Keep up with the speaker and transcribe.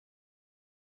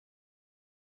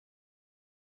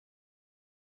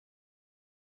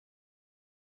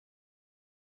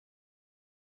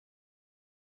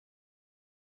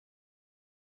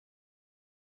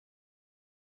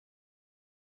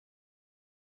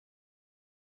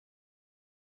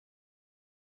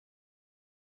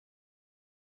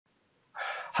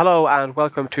Hello and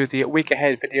welcome to the week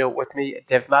ahead video with me,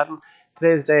 Dave Madden.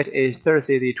 Today's date is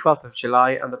Thursday the 12th of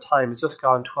July and the time is just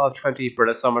gone 12:20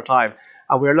 British summer time.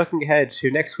 And we're looking ahead to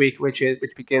next week, which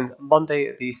begins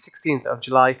Monday the 16th of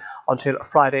July until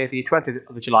Friday the 20th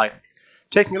of July.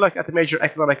 Taking a look at the major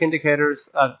economic indicators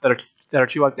that are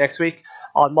due out next week.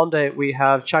 On Monday we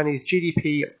have Chinese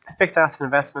GDP, fixed asset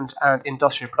investment and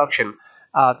industrial production.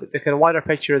 The kind of wider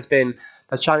picture has been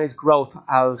that Chinese growth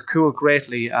has cooled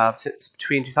greatly since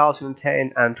between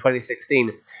 2010 and 2016.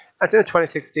 And since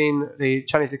 2016, the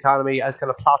Chinese economy has kind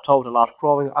of plateaued a lot,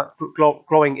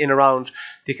 growing in around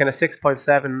the kind of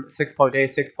 6.7, 6.8,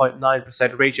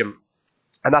 6.9% region.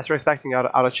 And that's what we're expecting out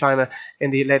of China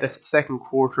in the latest second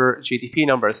quarter GDP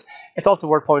numbers. It's also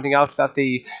worth pointing out that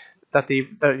the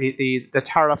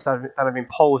tariffs that have been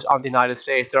imposed on the United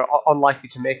States are unlikely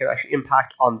to make an actual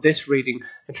impact on this reading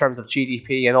in terms of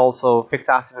GDP and also fixed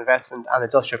asset investment and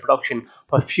industrial production,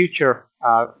 but future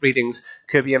readings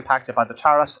could be impacted by the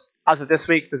tariffs. As of this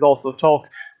week, there's also talk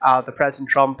that President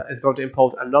Trump is going to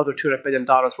impose another $200 billion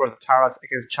worth of tariffs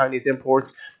against Chinese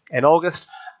imports in August.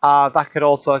 That could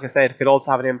also, like I said, could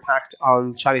also have an impact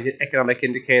on Chinese economic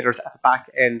indicators at the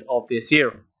back end of this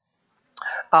year.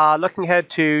 Looking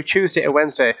ahead to Tuesday and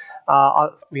Wednesday,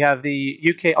 we have the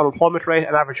UK unemployment rate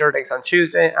and average earnings on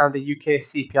Tuesday and the UK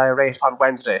CPI rate on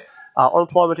Wednesday.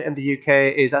 Unemployment in the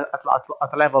UK is at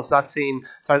the levels last seen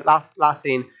since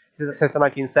the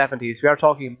 1970s. We are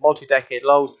talking multi-decade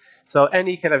lows. So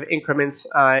any kind of increments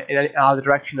in either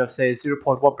direction of, say,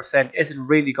 0.1% isn't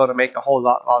really going to make a whole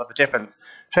lot of a difference.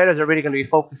 Traders are really going to be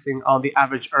focusing on the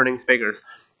average earnings figures.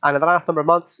 And in the last number of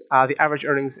months, the average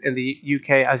earnings in the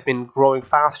UK has been growing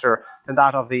faster than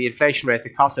that of the inflation rate, the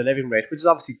cost of living rate, which is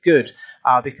obviously good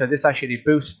because this actually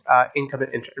boosts income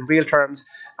in real terms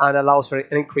and allows for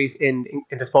an increase in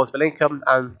disposable income.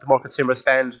 And the more consumers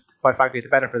spend, quite frankly, the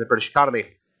better for the British economy.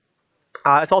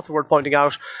 It's also worth pointing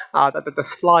out that the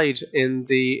slide in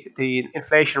the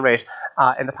inflation rate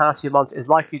in the past few months is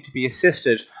likely to be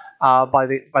assisted by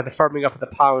the firming up of the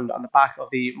pound on the back of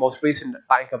the most recent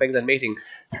Bank of England meeting.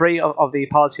 Three of the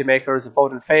policymakers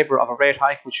voted in favour of a rate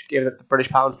hike, which gave the British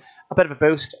pound a bit of a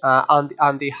boost. And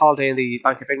Andy Holiday, the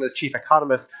Bank of England's chief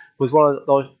economist, was one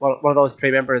of those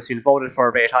three members who voted for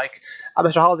a rate hike. And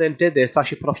Mr. Holiday did this to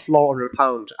actually put a floor under the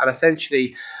pound and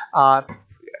essentially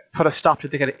put a stop to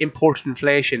the kind of imported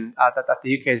inflation that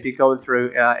the UK has been going through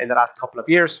in the last couple of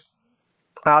years.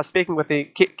 Keeping with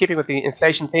the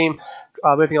inflation theme,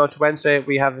 moving on to Wednesday,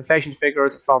 we have inflation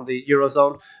figures from the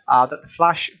eurozone. That the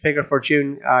flash figure for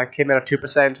June came in at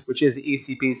 2%, which is the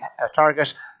ECB's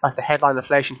target. That's the headline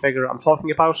inflation figure I'm talking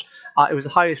about. It was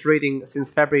the highest reading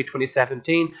since February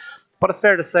 2017. But it's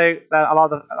fair to say that a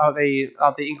lot of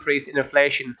the increase in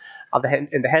inflation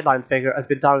in the headline figure has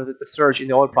been down to the surge in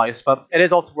the oil price. But it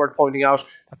is also worth pointing out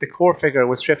that the core figure,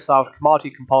 which strips out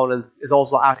commodity component, is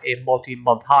also at a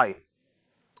multi-month high.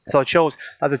 So it shows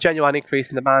that there's a genuine increase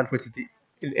in demand, which is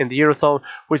in the eurozone,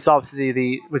 which is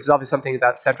obviously something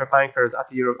that central bankers at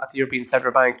the European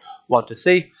Central Bank want to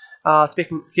see.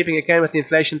 Keeping again with the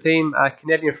inflation theme,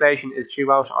 Canadian inflation is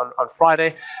due out on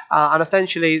Friday, and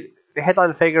essentially the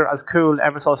headline figure has cooled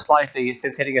ever so slightly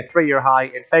since hitting a 3-year high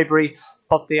in February,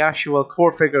 but the actual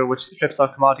core figure, which strips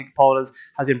out commodity components,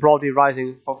 has been broadly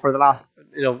rising for the last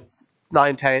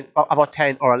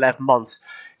 10 or 11 months.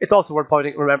 It's also worth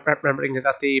remembering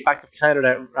that the Bank of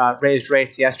Canada raised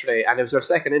rates yesterday, and it was their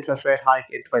second interest rate hike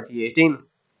in 2018.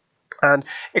 And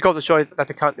it goes to show that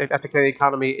the Canadian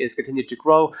economy is continued to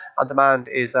grow and demand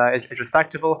is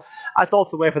respectable. It's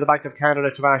also a way for the Bank of Canada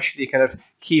to actually kind of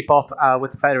keep up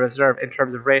with the Federal Reserve in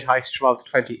terms of rate hikes throughout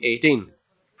 2018.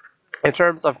 In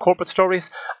terms of corporate stories,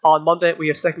 on Monday we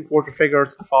have second quarter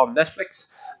figures from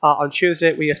Netflix. On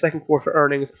Tuesday we have second quarter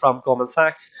earnings from Goldman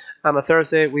Sachs. And on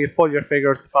Thursday we have full year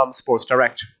figures from Sports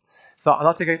Direct. So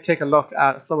I'll take a look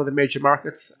at some of the major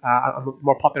markets,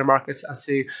 more popular markets, and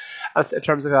see, in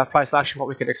terms of price action, what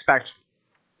we can expect.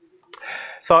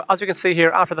 So as you can see here,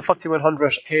 after the FTSE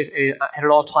 100 hit an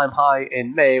all-time high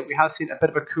in May, we have seen a bit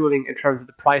of a cooling in terms of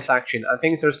the price action, and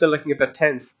things are still looking a bit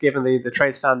tense given the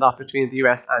trade standoff between the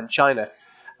US and China.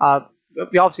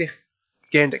 We obviously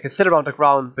gained a considerable amount of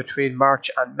ground between March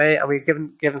and May, and we've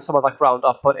given some of that ground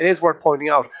up. But it is worth pointing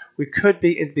out we could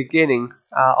be in the beginning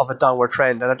of a downward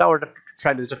trend, and a downward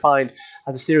trend is defined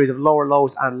as a series of lower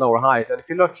lows and lower highs. And if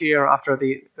you look here, after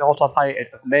the all-time high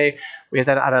of May, we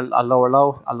then had a lower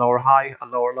low, a lower high, a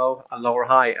lower low, a lower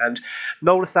high, and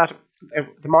notice that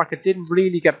the market didn't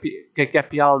really get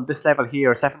beyond this level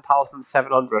here,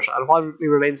 7,700. And while we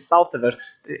remain south of it,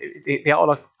 the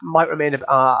outlook might remain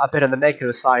a bit on the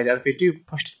negative side. And if we do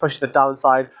push to the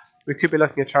downside, we could be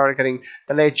looking at targeting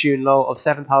the late June low of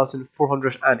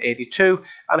 7,482.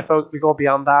 And if we go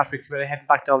beyond that, we could be heading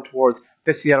back down towards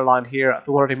this yellow line here at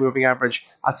the 100-day moving average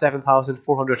at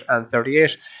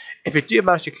 7,438. If you do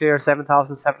manage to clear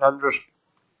 7,700,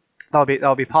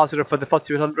 that'll be positive for the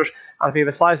FTSE 100, and if we have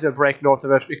a sizable break north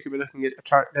of it, we could be looking at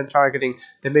then targeting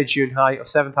the mid-June high of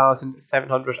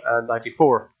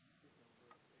 7,794.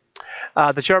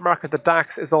 The German market, the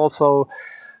DAX, is also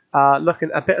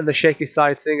looking a bit on the shaky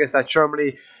side, seeing as that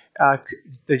Germany,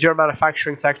 the German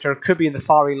manufacturing sector could be in the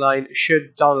firing line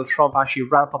should Donald Trump actually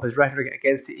ramp up his rhetoric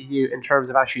against the EU in terms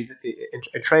of actually in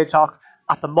trade talk.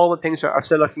 At the moment, things are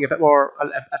still looking a bit more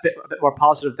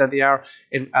positive than they are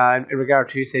in regard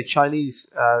to, say,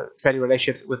 Chinese trading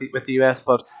relationships with the US,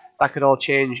 but that could all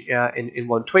change in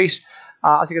one tweet.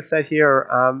 As you can see here,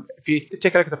 if you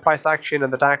take a look at the price action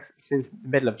in the DAX since the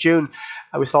middle of June,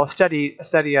 we saw a steady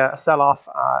sell-off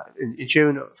in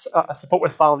June. Support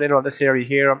was found in on this area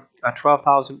here at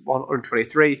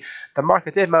 12,123. The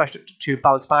market did manage to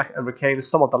bounce back and regain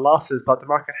some of the losses, but the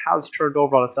market has turned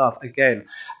over on itself again.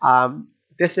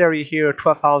 This area here,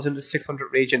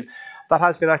 12,600 region, that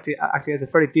has been acting as a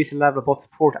very decent level of both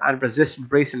support and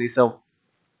resistance recently. So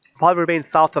while we remain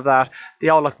south of that, the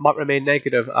outlook might remain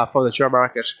negative for the German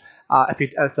market. If we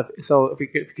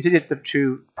continue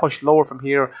to push lower from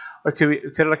here, we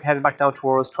could look heading back down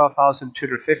towards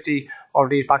 12,250, or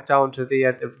indeed back down to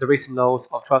the recent lows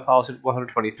of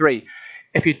 12,123.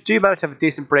 If you do manage to have a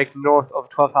decent break north of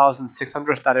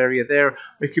 12,600, that area there,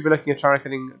 we could be looking at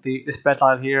targeting the spread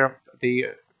line here, the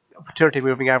opportunity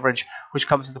moving average, which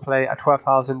comes into play at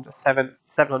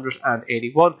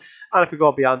 12,781. And if we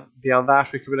go beyond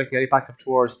that, we could be looking at it back up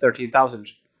towards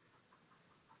 13,000.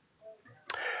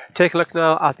 Take a look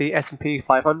now at the S&P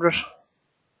 500.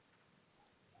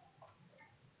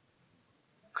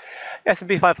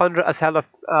 S&P 500 has held up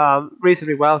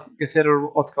reasonably well, considering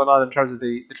what's going on in terms of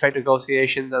the trade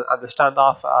negotiations and the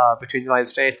standoff between the United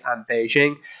States and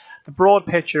Beijing. The broad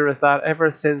picture is that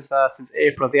ever since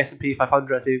April, the S&P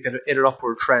 500 has been in an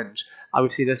upward trend.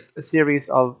 We've seen a series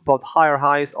of both higher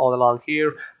highs all along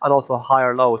here and also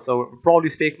higher lows. So broadly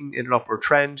speaking, in an upward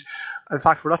trend. In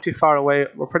fact, we're not too far away.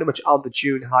 We're pretty much on the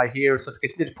June high here. So if we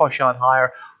continue to push on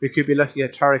higher, we could be looking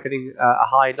at targeting a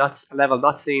level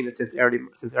not seen since early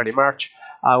March,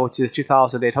 which is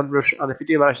 2,800. And if we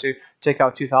do manage to take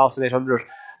out 2,800,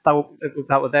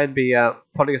 that would then be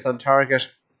putting us on target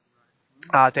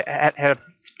to head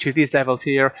to these levels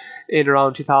here in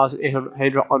around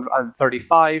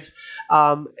 2,835.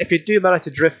 If you do manage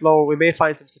to drift lower, we may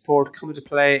find some support coming to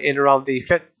play in around the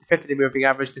 50-day moving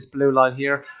average, this blue line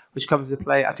here, which comes into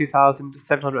play at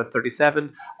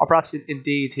 2,737, or perhaps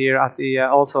indeed here at the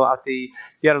also at the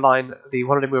yellow line, the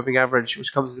 100-day moving average,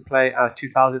 which comes into play at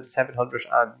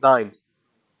 2,709.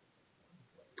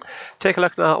 Take a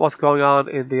look now at what's going on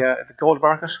in the gold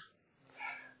market.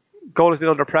 Gold has been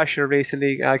under pressure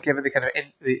recently, given the kind of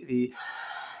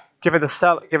given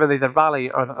the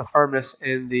rally or the firmness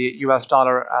in the US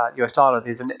dollar.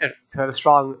 There's a kind of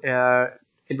strong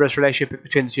inverse relationship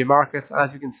between the two markets.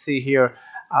 As you can see here,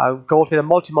 gold hit a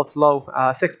multi-month low,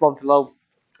 6-month low,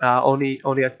 only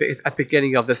at the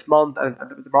beginning of this month, and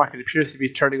the market appears to be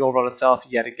turning over on itself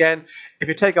yet again. If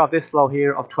you take off this low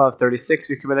here of 1236,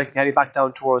 we can be heading back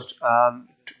down towards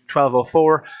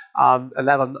 1204, a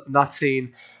level not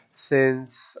seen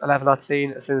since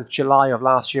July of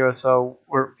last year. So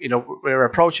we're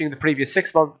approaching the previous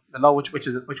 6-month low, which was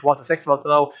a 6-month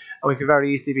low, and we could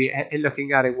very easily be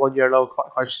looking at a 1-year low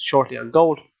quite shortly on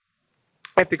gold.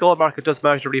 If the gold market does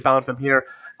manage to rebound from here,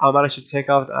 I'll manage to take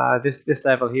out this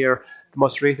level here, the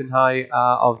most recent high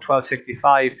of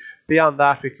 1265. Beyond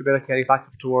that, we could be heading back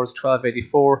up towards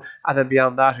 1284, and then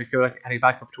beyond that, we could be heading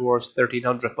back up towards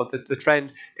 1300. But the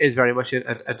trend is very much in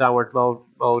a downward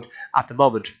mode at the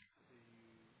moment.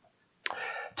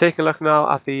 Taking a look now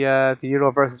at the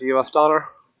euro versus the US dollar.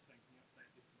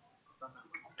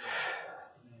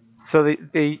 So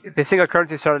the single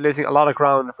currency started losing a lot of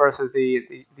ground versus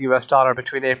the US dollar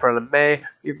between April and May.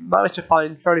 We've managed to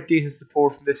find fairly decent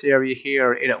support from this area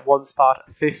here in at one spot,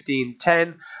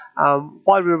 15.10.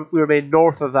 While we remain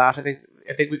north of that,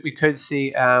 I think we could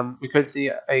see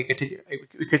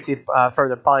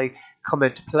further buying come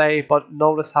into play. But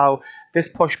notice how this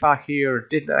pushback here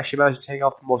didn't actually manage to take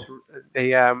off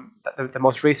the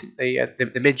most recent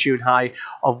the mid-June high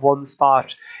of one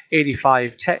spot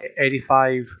 85.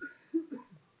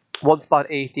 1 spot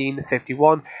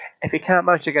 18.51. If we can't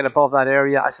manage to get above that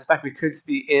area, I suspect we could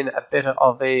be in a bit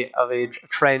of a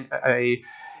trend,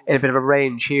 in a bit of a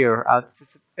range here.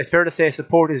 It's fair to say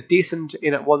support is decent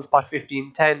in at 1 spot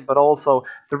 15.10, but also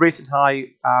the recent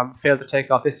high failed to take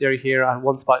off this area here at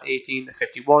 1 spot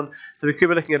 18.51. So we could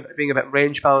be looking at being a bit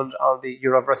range bound on the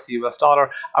euro versus US dollar.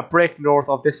 A break north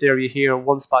of this area here,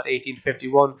 1 spot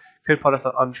 18.51, could put us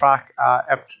on track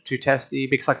to test the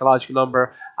big psychological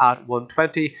number at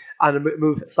 120, and a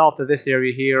move south of this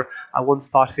area here at 1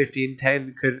 spot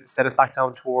 15.10 could set us back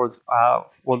down towards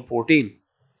 114.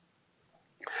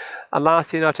 And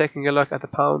lastly, now taking a look at the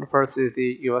pound versus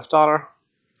the US dollar.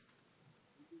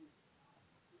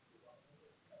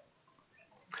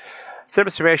 Similar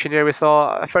situation here, we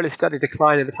saw a fairly steady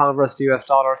decline in the pound versus the US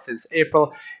dollar since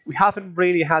April. We haven't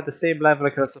really had the same level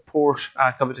of kind of support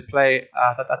come into play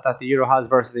that the euro has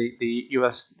versus the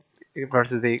US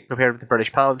versus compared with the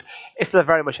British pound. It's still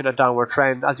very much in a downward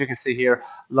trend, as you can see here: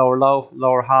 lower low,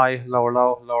 lower high, lower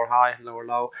low, lower high, lower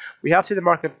low. We have seen the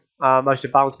market manage to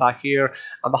bounce back here,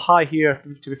 and the high here,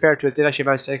 to be fair to it, did actually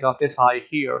manage to take off this high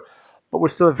here, but we're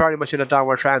still very much in a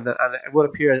downward trend, and it would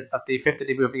appear that the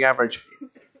 50-day moving average,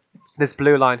 this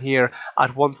blue line here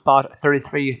at 1 spot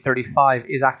 33.35,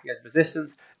 is acting as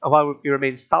resistance, and while we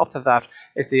remain south of that,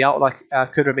 the outlook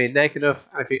could remain negative.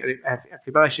 And if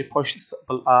we manage to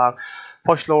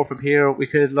push lower from here, we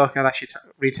could look at actually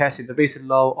retesting the recent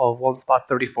low of 1 spot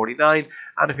 30.49,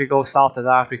 and if we go south of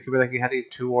that, we could be looking heading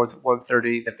towards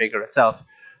 130, the figure itself.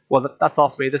 Well, that's all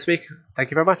for me this week.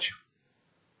 Thank you very much.